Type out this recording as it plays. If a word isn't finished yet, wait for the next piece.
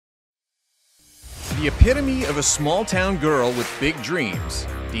The epitome of a small-town girl with big dreams,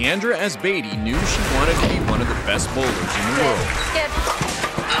 Diandra Asbaty knew she wanted to be one of the best bowlers in the world. Skip.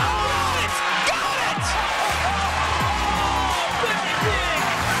 Oh, it's got it! Oh, very big!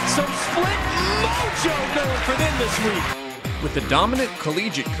 Some split mojo going for them this week. With a dominant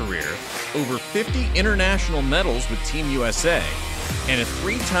collegiate career, over 50 international medals with Team USA, and a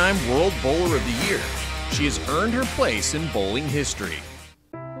 3-time World Bowler of the Year, she has earned her place in bowling history.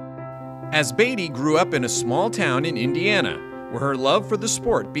 Asbaty grew up in a small town in Indiana, where her love for the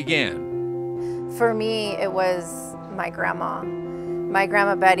sport began. For me, it was my grandma. My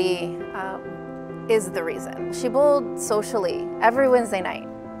grandma Betty is the reason. She bowled socially every Wednesday night.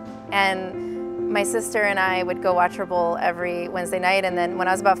 And my sister and I would go watch her bowl every Wednesday night. And then when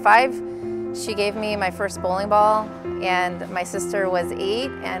I was about 5, she gave me my first bowling ball. And my sister was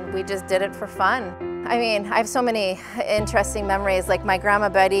 8, and we just did it for fun. I mean, I have so many interesting memories. Like my grandma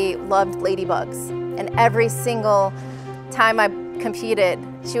Betty loved ladybugs. And every single time I competed,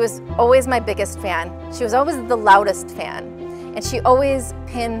 she was always my biggest fan. She was always the loudest fan. And she always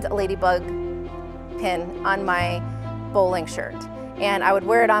pinned a ladybug pin on my bowling shirt. And I would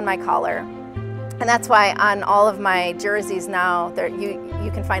wear it on my collar. And that's why on all of my jerseys now,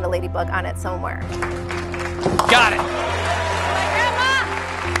 you can find a ladybug on it somewhere. Got it. My grandma!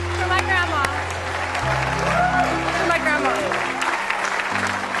 For my grandma. For my grandma.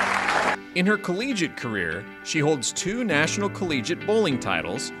 In her collegiate career, she holds 2 national collegiate bowling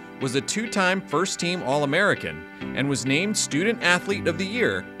titles, was a 2-time first-team All-American, and was named Student Athlete of the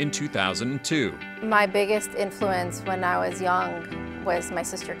Year in 2002. My biggest influence when I was young was my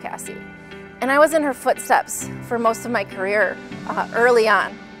sister Cassie. And I was in her footsteps for most of my career early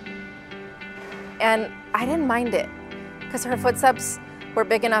on. And I didn't mind it, because her footsteps were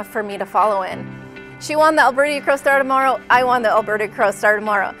big enough for me to follow in. She won the Alberta Crow Star Tomorrow, I won the Alberta Crow Star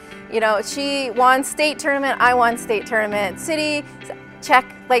Tomorrow. You know, she won state tournament, I won state tournament. City, check,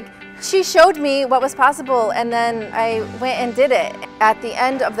 like, she showed me what was possible, and then I went and did it. At the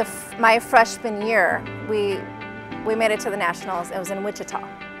end of my freshman year, we made it to the Nationals. It was in Wichita.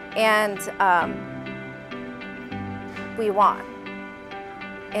 And we won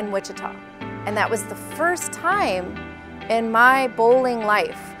in Wichita. And that was the first time in my bowling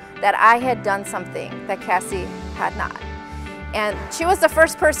life that I had done something that Cassie had not. And she was the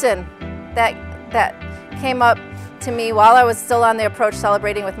first person that came up to me while I was still on the approach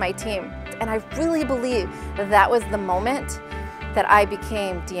celebrating with my team. And I really believe that was the moment that I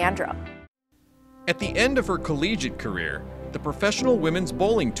became Diandra. At the end of her collegiate career, the Professional Women's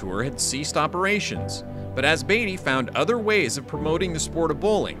Bowling Tour had ceased operations, but Asbaty found other ways of promoting the sport of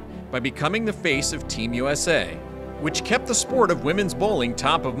bowling by becoming the face of Team USA, which kept the sport of women's bowling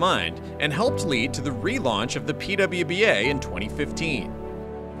top of mind and helped lead to the relaunch of the PWBA in 2015.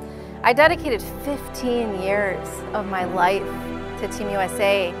 I dedicated 15 years of my life to Team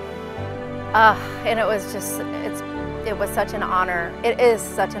USA, and it was just, it was such an honor. It is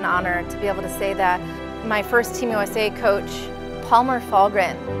such an honor to be able to say that. My first Team USA coach, Palmer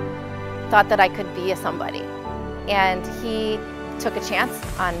Falgren, thought that I could be a somebody, and he took a chance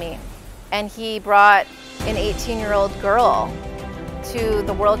on me. And he brought an 18-year-old girl to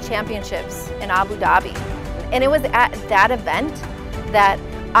the World Championships in Abu Dhabi. And it was at that event that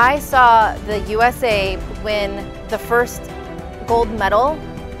I saw the USA win the first gold medal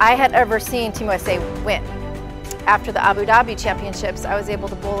I had ever seen Team USA win. After the Abu Dhabi Championships, I was able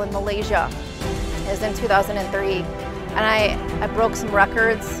to bowl in Malaysia. It was in 2003. And I broke some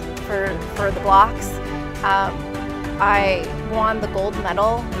records for the blocks. I won the gold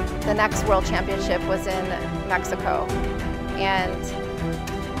medal. The next World Championship was in Mexico, and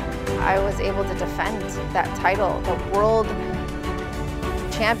I was able to defend that title, the World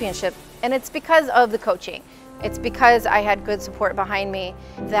Championship, and it's because of the coaching. It's because I had good support behind me.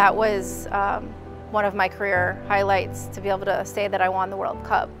 That was one of my career highlights, to be able to say that I won the World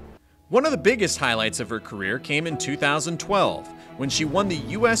Cup. One of the biggest highlights of her career came in 2012, when she won the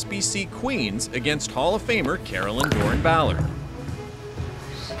USBC Queens against Hall of Famer Carolyn Doran-Ballard.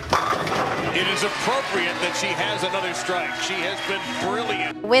 It is appropriate that she has another strike. She has been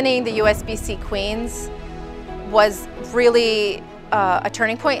brilliant. Winning the USBC Queens was really a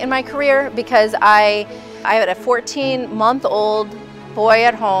turning point in my career, because I had a 14-month-old boy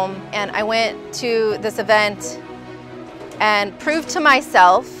at home, and I went to this event and proved to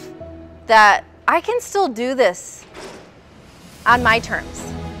myself that I can still do this on my terms.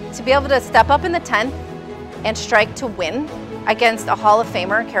 To be able to step up in the 10th and strike to win against a Hall of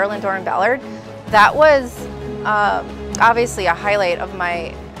Famer, Carolyn Doran-Ballard, that was obviously a highlight of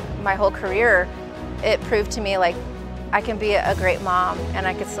my whole career. It proved to me, like, I can be a great mom and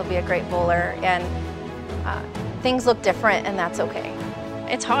I can still be a great bowler, and things look different, and that's okay.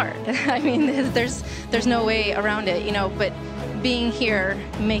 It's hard. I mean, there's no way around it, you know, but being here,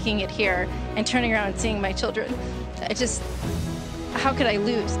 making it here, and turning around and seeing my children, how could I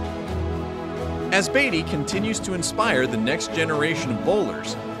lose? Asbaty continues to inspire the next generation of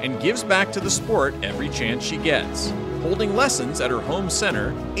bowlers and gives back to the sport every chance she gets, holding lessons at her home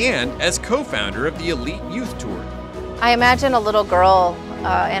center and as co-founder of the Elite Youth Tour. I imagine a little girl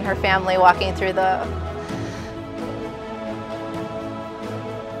and her family walking through the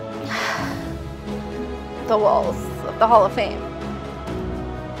walls of the Hall of Fame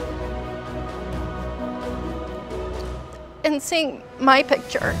and seeing my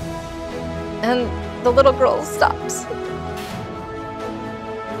picture, and the little girl stops.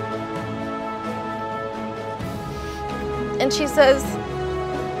 And she says,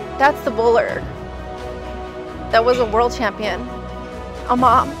 "That's the bowler that was a world champion, a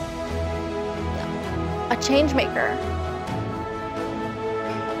mom, a change maker."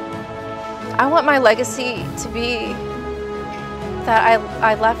 I want my legacy to be that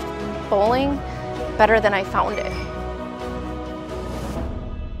I left bowling better than I found it.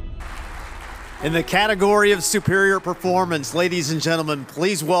 In the category of superior performance, ladies and gentlemen,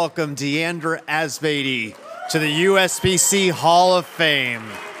 please welcome Diandra Asbaty to the USBC Hall of Fame.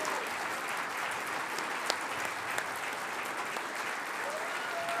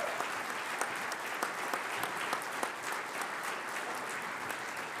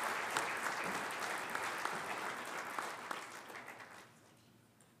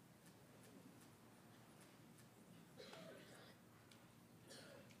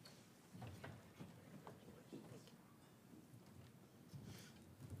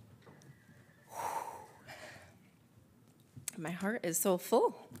 My heart is so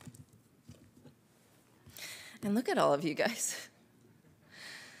full. And look at all of you guys.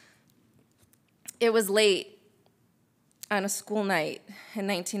 It was late on a school night in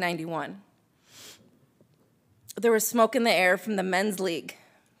 1991. There was smoke in the air from the men's league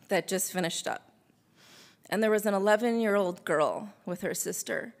that just finished up. And there was an 11-year-old girl with her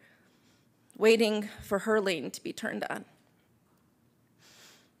sister waiting for her lane to be turned on.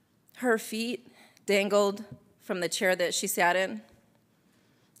 Her feet dangled from the chair that she sat in,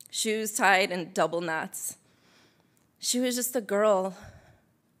 shoes tied in double knots. She was just a girl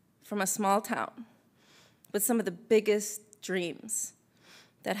from a small town with some of the biggest dreams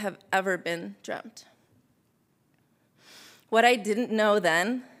that have ever been dreamt. What I didn't know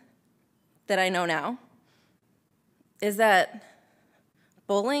then, that I know now, is that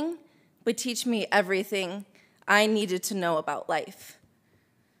bowling would teach me everything I needed to know about life.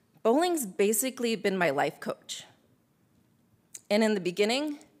 Bowling's basically been my life coach. And in the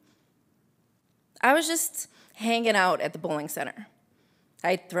beginning, I was just hanging out at the bowling center.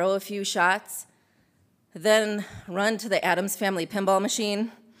 I'd throw a few shots, then run to the Addams Family pinball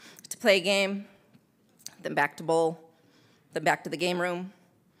machine to play a game, then back to bowl, then back to the game room.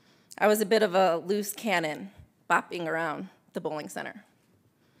 I was a bit of a loose cannon bopping around the bowling center.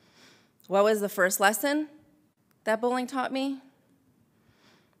 What was the first lesson that bowling taught me?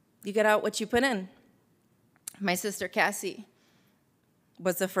 You get out what you put in. My sister Cassie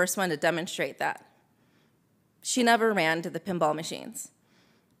was the first one to demonstrate that. She never ran to the pinball machines.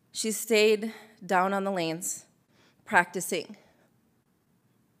 She stayed down on the lanes, practicing,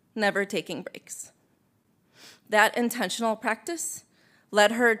 never taking breaks. That intentional practice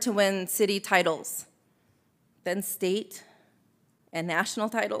led her to win city titles, then state and national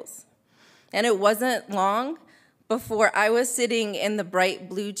titles. And it wasn't long before I was sitting in the bright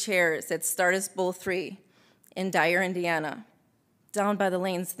blue chairs at Stardust Bowl 3 in Dyer, Indiana, down by the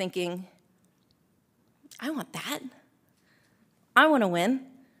lanes thinking, I want that. I want to win.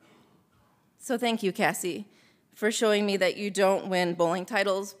 So thank you, Cassie, for showing me that you don't win bowling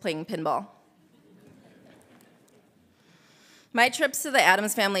titles playing pinball. My trips to the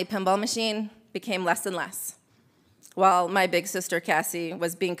Addams Family pinball machine became less and less, while my big sister Cassie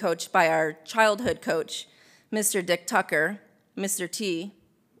was being coached by our childhood coach, Mr. Dick Tucker, Mr. T,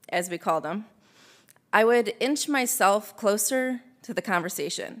 as we called him. I would inch myself closer to the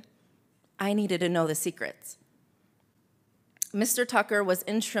conversation. I needed to know the secrets. Mr. Tucker was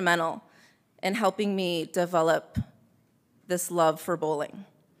instrumental in helping me develop this love for bowling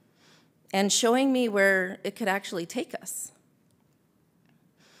and showing me where it could actually take us.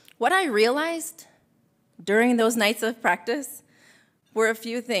 What I realized during those nights of practice were a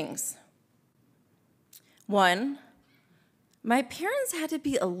few things. One, my parents had to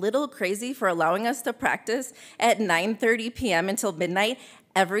be a little crazy for allowing us to practice at 9:30 p.m. until midnight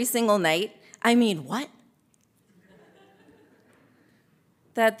every single night. I mean, what?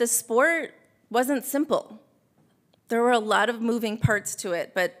 that the sport wasn't simple. There were a lot of moving parts to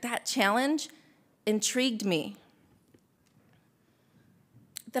it, but that challenge intrigued me.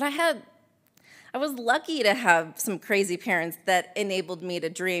 I was lucky to have some crazy parents that enabled me to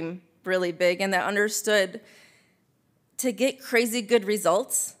dream really big and that understood to get crazy good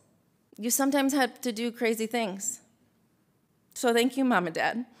results, you sometimes have to do crazy things. So thank you, Mom and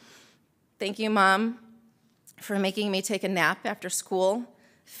Dad. Thank you, Mom, for making me take a nap after school,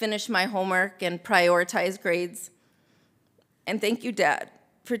 finish my homework, and prioritize grades. And thank you, Dad,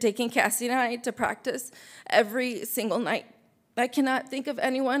 for taking Cassie and I to practice every single night. I cannot think of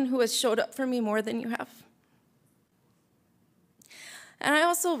anyone who has showed up for me more than you have. And I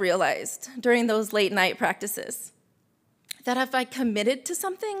also realized during those late night practices that if I committed to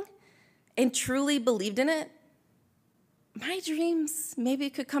something and truly believed in it, my dreams maybe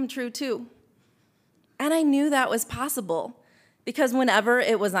could come true too. And I knew that was possible because whenever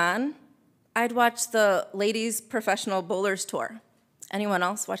it was on, I'd watch the Ladies Professional Bowlers Tour. Anyone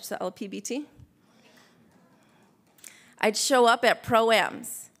else watch the LPBT? I'd show up at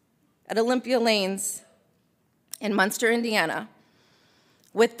Pro-Ams at Olympia Lanes in Munster, Indiana,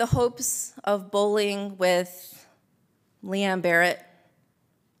 with the hopes of bowling with Leanne Barrett,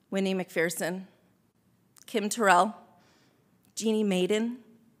 Winnie McPherson, Kim Terrell, Jeannie Maiden,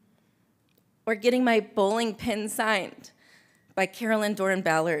 or getting my bowling pin signed by Carolyn Doran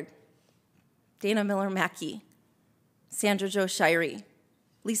Ballard, Dana Miller Mackey, Sandra Jo Shirey,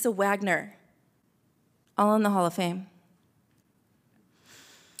 Lisa Wagner, all in the Hall of Fame.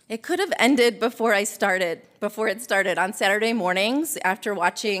 It could have ended before it started on Saturday mornings after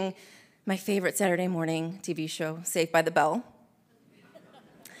watching my favorite Saturday morning TV show, Saved by the Bell.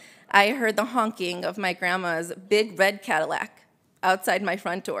 I heard the honking of my grandma's big red Cadillac outside my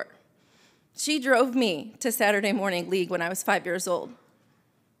front door. She drove me to Saturday morning league when I was 5 years old.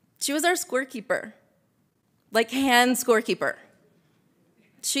 She was our scorekeeper, like hand scorekeeper.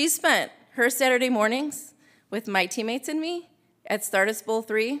 She spent her Saturday mornings with my teammates and me at Stardust Bowl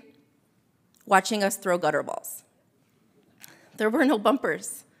 3, watching us throw gutter balls. There were no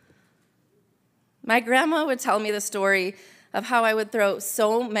bumpers. My grandma would tell me the story of how I would throw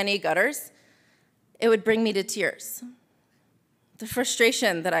so many gutters, it would bring me to tears. The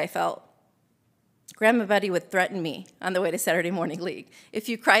frustration that I felt. Grandma Betty would threaten me on the way to Saturday morning league. If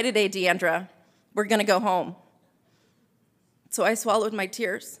you cry today, Diandra, we're gonna go home. So I swallowed my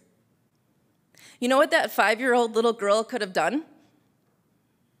tears. You know what that 5-year-old little girl could have done?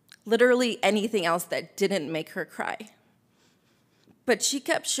 Literally anything else that didn't make her cry. But she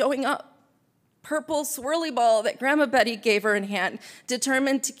kept showing up. Purple swirly ball that Grandma Betty gave her in hand,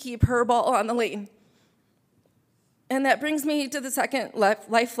 determined to keep her ball on the lane. And that brings me to the second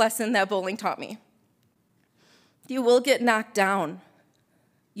life lesson that bowling taught me. You will get knocked down.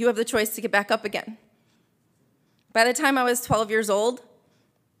 You have the choice to get back up again. By the time I was 12 years old,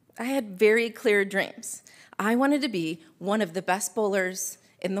 I had very clear dreams. I wanted to be one of the best bowlers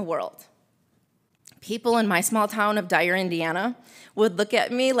in the world. People in my small town of Dyer, Indiana, would look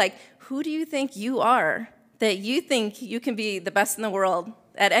at me like, who do you think you are that you think you can be the best in the world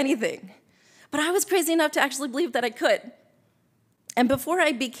at anything? But I was crazy enough to actually believe that I could. And before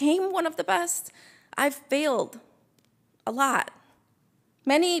I became one of the best, I've failed a lot.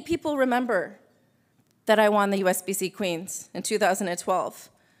 Many people remember that I won the USBC Queens in 2012,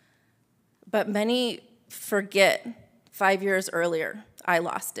 but many forget 5 years earlier, I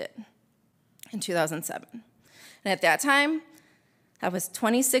lost it in 2007. And at that time, I was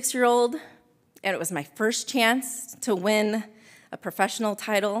 26-year-old, and it was my first chance to win a professional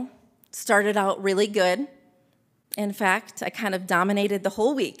title. Started out really good. In fact, I kind of dominated the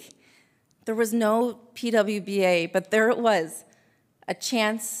whole week. There was no PWBA, but there it was, a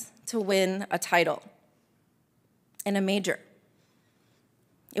chance to win a title in a major.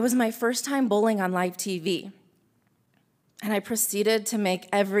 It was my first time bowling on live TV, and I proceeded to make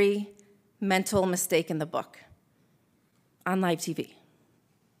every mental mistake in the book on live TV.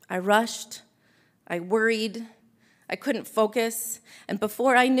 I rushed, I worried, I couldn't focus, and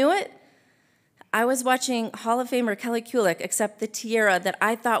before I knew it, I was watching Hall of Famer Kelly Kulick accept the tiara that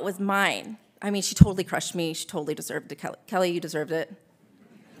I thought was mine. I mean, she totally crushed me. She totally deserved it. Kelly, you deserved it.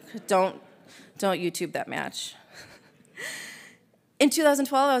 Don't YouTube that match. In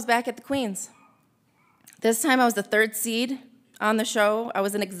 2012, I was back at the Queens. This time I was the 3rd seed on the show. I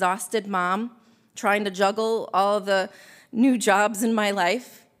was an exhausted mom trying to juggle all the new jobs in my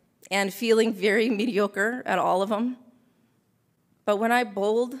life and feeling very mediocre at all of them. But when I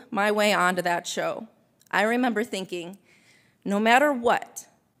bowled my way onto that show, I remember thinking, no matter what,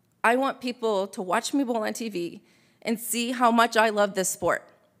 I want people to watch me bowl on TV and see how much I love this sport.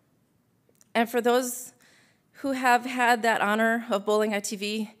 And for those who have had that honor of bowling at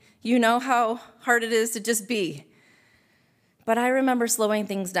TV, you know how hard it is to just be. But I remember slowing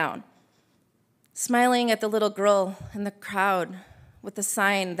things down, smiling at the little girl in the crowd with the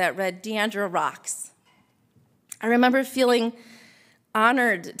sign that read, "Diandra rocks." I remember feeling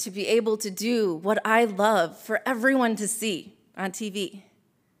honored to be able to do what I love for everyone to see on TV.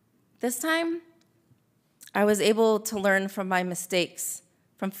 This time, I was able to learn from my mistakes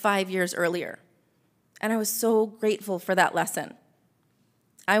from 5 years earlier, and I was so grateful for that lesson.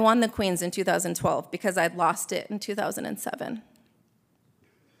 I won the Queens in 2012 because I'd lost it in 2007.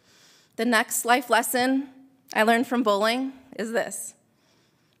 The next life lesson I learned from bowling is this: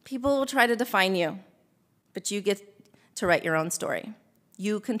 people will try to define you, but you get to write your own story.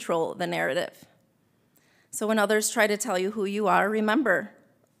 You control the narrative. So when others try to tell you who you are, remember,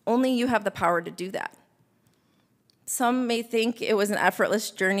 only you have the power to do that. Some may think it was an effortless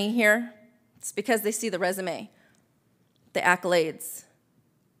journey here. It's because they see the resume, the accolades,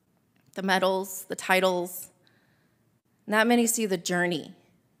 the medals, the titles. Not many see the journey,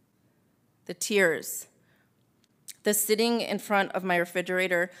 the tears, the sitting in front of my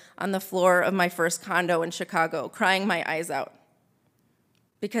refrigerator on the floor of my first condo in Chicago, crying my eyes out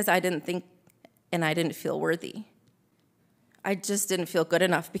because I didn't think and I didn't feel worthy. I just didn't feel good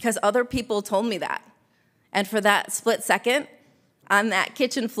enough because other people told me that. And for that split second on that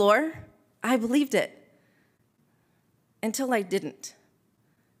kitchen floor, I believed it until I didn't,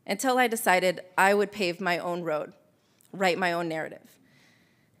 until I decided I would pave my own road, write my own narrative.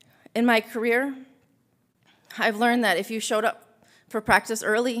 In my career, I've learned that if you showed up for practice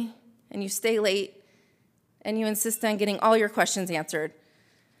early and you stay late and you insist on getting all your questions answered,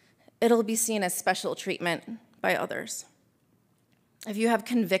 it'll be seen as special treatment by others. If you have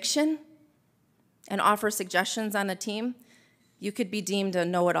conviction and offer suggestions on a team, you could be deemed a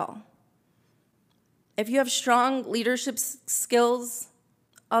know-it-all. If you have strong leadership skills,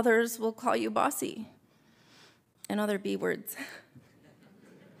 others will call you bossy and other B words.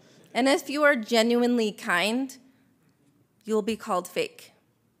 And if you are genuinely kind, you'll be called fake.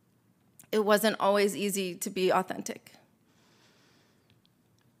 It wasn't always easy to be authentic.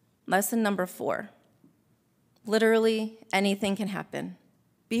 Lesson number 4. Literally anything can happen.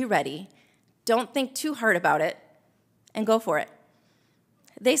 Be ready. Don't think too hard about it, and go for it.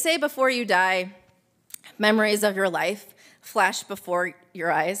 They say before you die, memories of your life flash before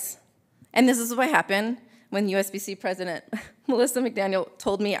your eyes. And this is what happened when USBC President Melissa McDaniel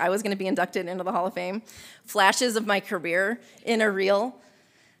told me I was going to be inducted into the Hall of Fame. Flashes of my career in a reel,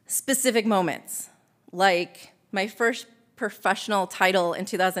 specific moments, like my first professional title in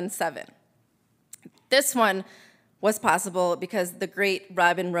 2007. This one was possible because the great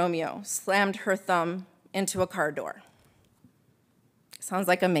Robin Romeo slammed her thumb into a car door. Sounds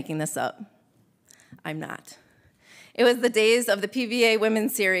like I'm making this up. I'm not. It was the days of the PBA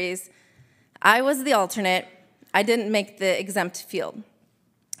Women's Series. I was the alternate. I didn't make the exempt field.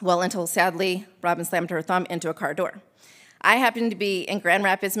 Well, until sadly, Robin slammed her thumb into a car door. I happened to be in Grand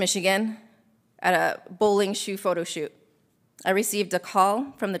Rapids, Michigan at a bowling shoe photo shoot. I received a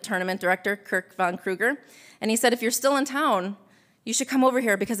call from the tournament director, Kirk von Kruger, and he said, if you're still in town, you should come over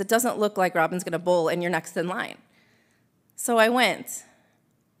here because it doesn't look like Robin's gonna bowl and you're next in line. So I went,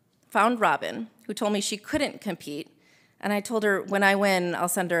 found Robin, who told me she couldn't compete, and I told her when I win, I'll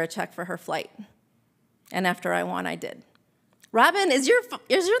send her a check for her flight. And after I won, I did. Robin, is your thumb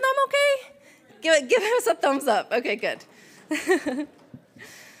okay? Give us a thumbs up. Okay, good.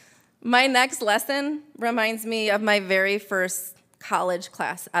 My next lesson reminds me of my very first college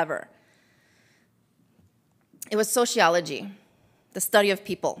class ever. It was sociology, the study of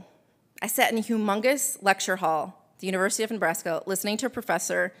people. I sat in a humongous lecture hall at the University of Nebraska listening to a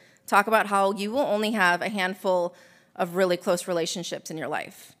professor talk about how you will only have a handful of really close relationships in your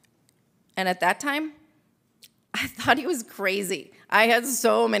life. And at that time, I thought he was crazy. I had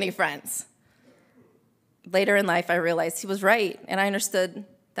so many friends. Later in life, I realized he was right, and I understood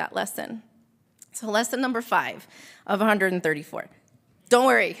that lesson. So lesson number 5 of 134. Don't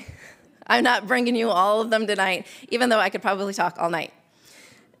worry, I'm not bringing you all of them tonight, even though I could probably talk all night.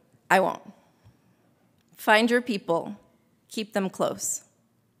 I won't. Find your people, keep them close.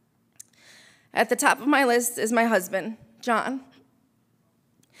 At the top of my list is my husband, John.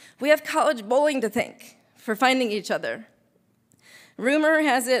 We have college bowling to thank for finding each other. Rumor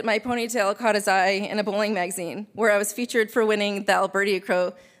has it my ponytail caught his eye in a bowling magazine where I was featured for winning the Alberta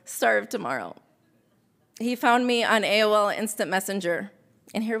Crow Star of Tomorrow. He found me on AOL Instant Messenger,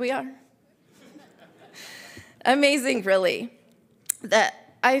 and here we are. Amazing, really,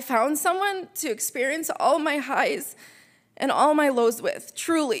 that I found someone to experience all my highs and all my lows with,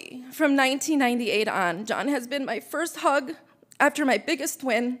 truly. From 1998 on, John has been my first hug after my biggest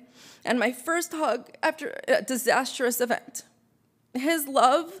win and my first hug after a disastrous event. His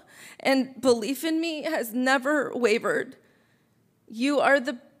love and belief in me has never wavered. You are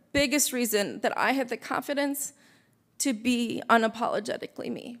the biggest reason that I have the confidence to be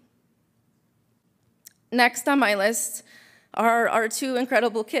unapologetically me. Next on my list are our two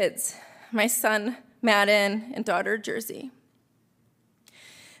incredible kids, my son, Madden, and daughter, Jersey.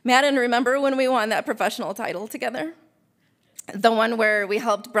 Madden, remember when we won that professional title together? The one where we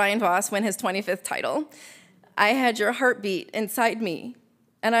helped Brian Voss win his 25th title. I had your heartbeat inside me,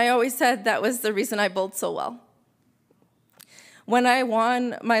 and I always said that was the reason I bowled so well. When I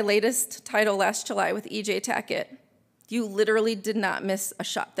won my latest title last July with E.J. Tackett, you literally did not miss a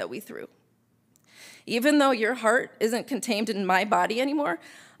shot that we threw. Even though your heart isn't contained in my body anymore,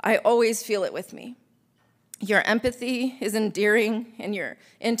 I always feel it with me. Your empathy is endearing, and your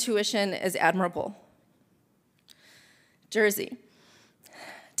intuition is admirable. Jersey,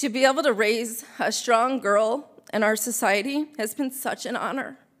 to be able to raise a strong girl in our society has been such an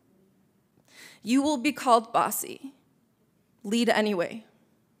honor. You will be called bossy. Lead anyway.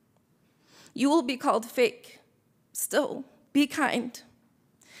 You will be called fake. Still, be kind.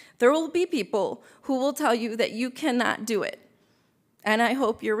 There will be people who will tell you that you cannot do it, and I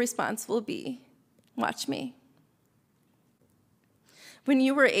hope your response will be, watch me. When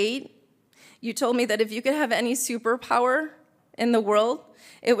you were 8, you told me that if you could have any superpower in the world,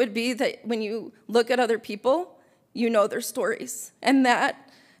 it would be that when you look at other people, you know their stories. And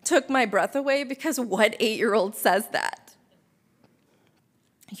that took my breath away, because what 8-year-old says that?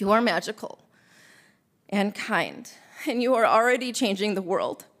 You are magical and kind, and you are already changing the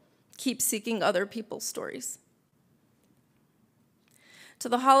world. Keep seeking other people's stories. To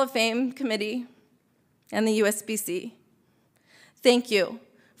the Hall of Fame committee and the USBC, thank you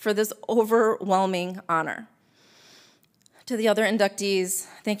for this overwhelming honor. To the other inductees,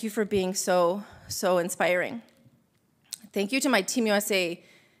 thank you for being so inspiring. Thank you to my Team USA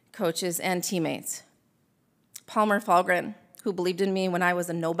coaches and teammates. Palmer Falgren, who believed in me when I was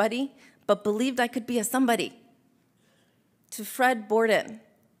a nobody, but believed I could be a somebody. To Fred Borden,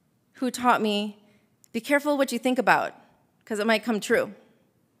 who taught me, be careful what you think about, because it might come true.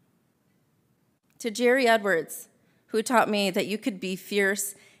 To Jerry Edwards, who taught me that you could be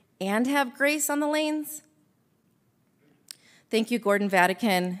fierce and have grace on the lanes. Thank you, Gordon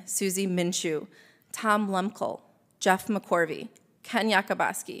Vatican, Susie Minshew, Tom Lemkel, Jeff McCorvey, Ken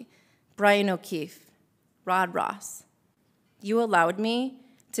Yakubaski, Brian O'Keefe, Rod Ross. You allowed me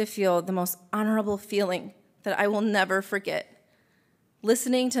to feel the most honorable feeling that I will never forget,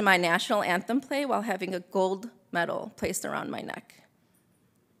 listening to my national anthem play while having a gold medal placed around my neck.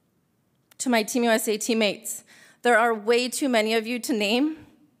 To my Team USA teammates, there are way too many of you to name.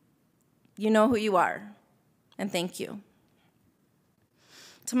 You know who you are, and thank you.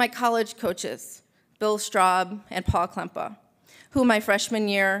 To my college coaches, Bill Straub and Paul Klempa, who my freshman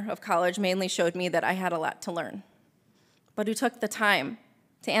year of college mainly showed me that I had a lot to learn, but who took the time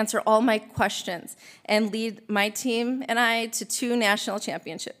to answer all my questions and lead my team and I to 2 national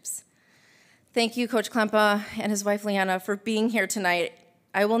championships. Thank you, Coach Klempa and his wife, Leanna, for being here tonight.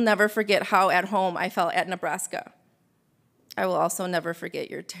 I will never forget how at home I felt at Nebraska. I will also never forget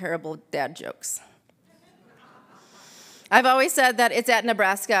your terrible dad jokes. I've always said that it's at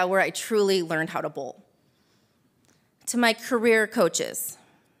Nebraska where I truly learned how to bowl. To my career coaches,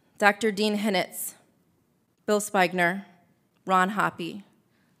 Dr. Dean Hinnitz, Bill Spigner, Ron Hoppy,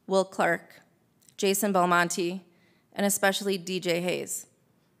 Will Clark, Jason Belmonte, and especially DJ Hayes.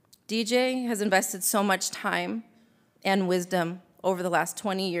 DJ has invested so much time and wisdom over the last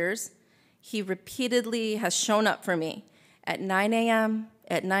 20 years. He repeatedly has shown up for me at 9 a.m.,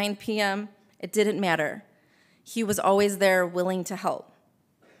 at 9 p.m., it didn't matter. He was always there willing to help,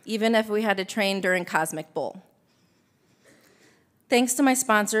 even if we had to train during Cosmic Bowl. Thanks to my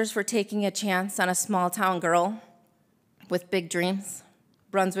sponsors for taking a chance on a small town girl with big dreams.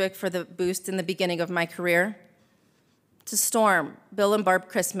 Brunswick for the boost in the beginning of my career. To Storm, Bill and Barb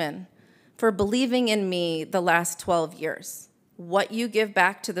Chrisman, for believing in me the last 12 years. What you give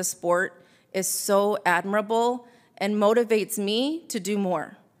back to the sport is so admirable and motivates me to do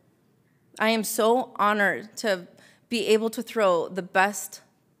more. I am so honored to be able to throw the best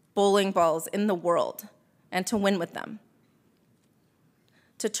bowling balls in the world and to win with them.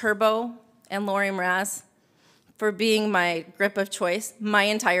 To Turbo and Lori Mraz for being my grip of choice my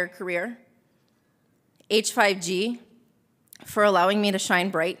entire career. H5G for allowing me to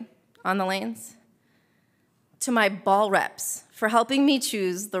shine bright on the lanes. to my ball reps for helping me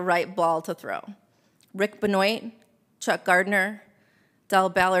choose the right ball to throw. Rick Benoit, Chuck Gardner, Del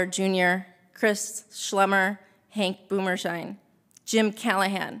Ballard Jr., Chris Schlemmer, Hank Boomershine, Jim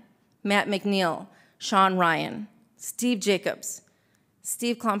Callahan, Matt McNeil, Sean Ryan, Steve Jacobs,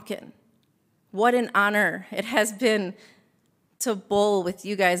 Steve Klumpkin. What an honor it has been to bowl with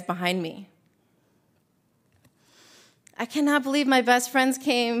you guys behind me. I cannot believe my best friends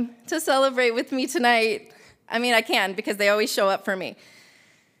came to celebrate with me tonight. I mean, I can because they always show up for me.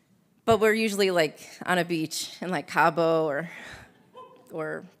 But we're usually like on a beach in like Cabo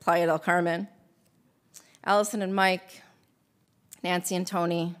or Playa del Carmen. Allison and Mike, Nancy and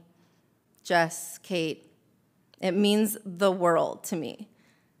Tony, Jess, Kate, it means the world to me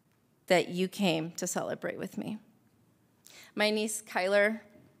that you came to celebrate with me. My niece, Kyler,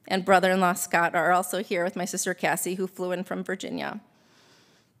 and brother-in-law, Scott, are also here with my sister, Cassie, who flew in from Virginia.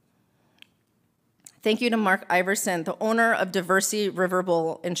 Thank you to Mark Iverson, the owner of Diversey River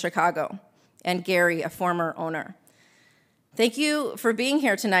Bowl in Chicago, and Gary, a former owner. Thank you for being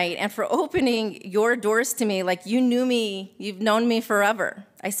here tonight and for opening your doors to me like you knew me, you've known me forever.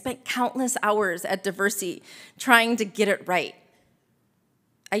 I spent countless hours at Diversey trying to get it right.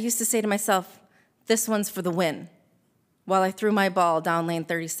 I used to say to myself, this one's for the win, while I threw my ball down lane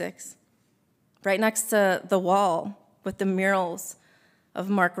 36, right next to the wall with the murals of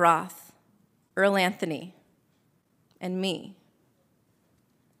Mark Roth, Earl Anthony, and me.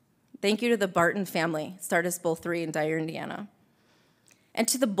 Thank you to the Barton family, Stardust Bowl 3 in Dyer, Indiana. And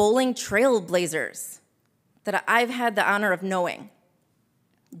to the bowling trailblazers that I've had the honor of knowing.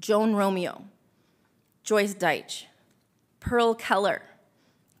 Joan Romeo, Joyce Deitch, Pearl Keller,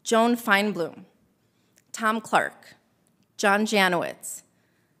 Joan Feinblum, Tom Clark, John Janowitz,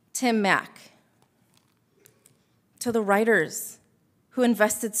 Tim Mack. To the writers who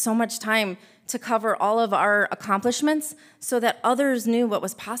invested so much time to cover all of our accomplishments so that others knew what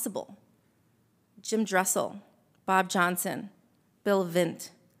was possible. Jim Dressel, Bob Johnson, Bill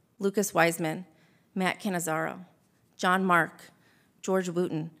Vint, Lucas Wiseman, Matt Cannizzaro, John Mark, George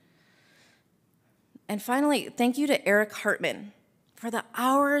Wooten. And finally, thank you to Eric Hartman for the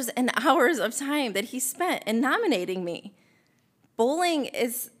hours and hours of time that he spent in nominating me. Bowling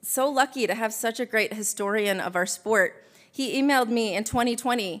is so lucky to have such a great historian of our sport. He emailed me in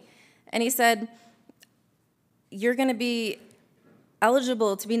 2020 and he said, you're going to be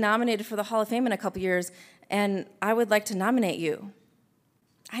eligible to be nominated for the Hall of Fame in a couple years, and I would like to nominate you.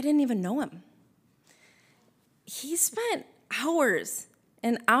 I didn't even know him. He spent hours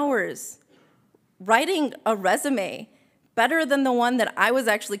and hours writing a resume better than the one that I was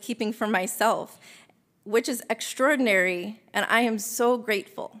actually keeping for myself, which is extraordinary, and I am so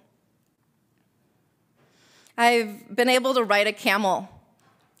grateful. I've been able to ride a camel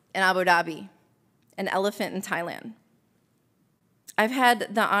in Abu Dhabi, an elephant in Thailand. I've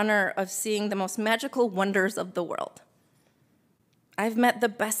had the honor of seeing the most magical wonders of the world. I've met the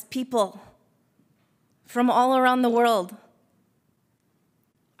best people from all around the world.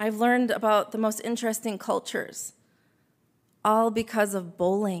 I've learned about the most interesting cultures, all because of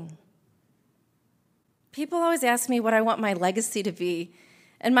bowling. People always ask me what I want my legacy to be,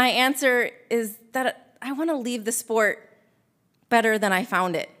 and my answer is that I want to leave the sport better than I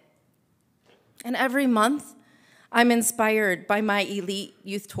found it. And every month, I'm inspired by my Elite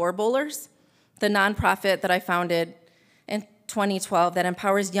Youth Tour Bowlers, the nonprofit that I founded in 2012 that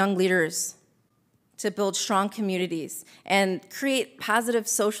empowers young leaders to build strong communities and create positive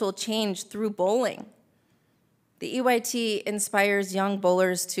social change through bowling. The EYT inspires young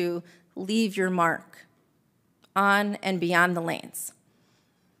bowlers to leave your mark on and beyond the lanes.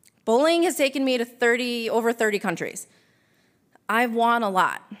 Bowling has taken me to over 30 countries. I've won a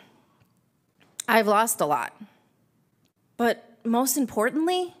lot. I've lost a lot. But most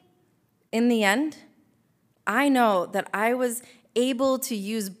importantly, in the end, I know that I was able to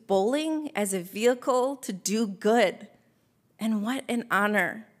use bowling as a vehicle to do good. And what an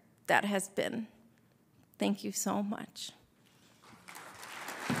honor that has been. Thank you so much.